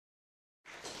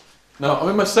Now, I'm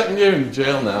in my second year in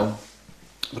jail now.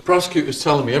 The prosecutor's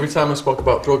telling me every time I spoke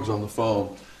about drugs on the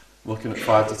phone, looking at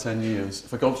 5 to 10 years,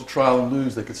 if I go to trial and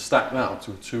lose, they could stack that up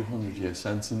to a 200-year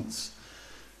sentence.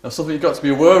 Now, something you've got to be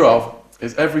aware of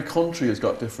is every country has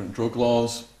got different drug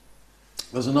laws.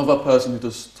 There's another person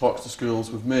who talks to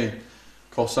schools with me,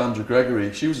 called Sandra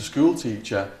Gregory. She was a school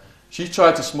teacher. She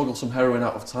tried to smuggle some heroin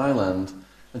out of Thailand,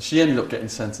 and she ended up getting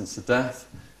sentenced to death.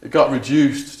 It got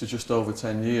reduced to just over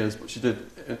 10 years, but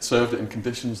it served it in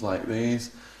conditions like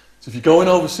these. So if you're going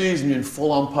overseas and you're in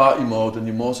full-on party mode and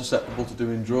you're more susceptible to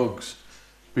doing drugs,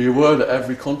 be aware that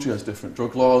every country has different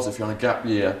drug laws if you're on a gap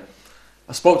year.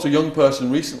 I spoke to a young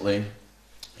person recently.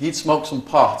 He'd smoked some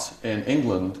pot in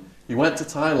England. He went to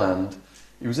Thailand.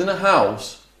 He was in a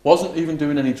house, wasn't even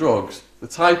doing any drugs. The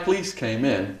Thai police came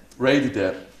in, raided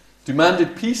it,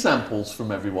 demanded pee samples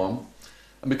from everyone,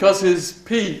 and because his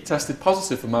pee tested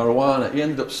positive for marijuana, he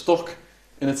ended up stuck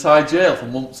in a Thai jail for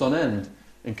months on end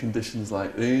in conditions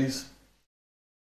like these.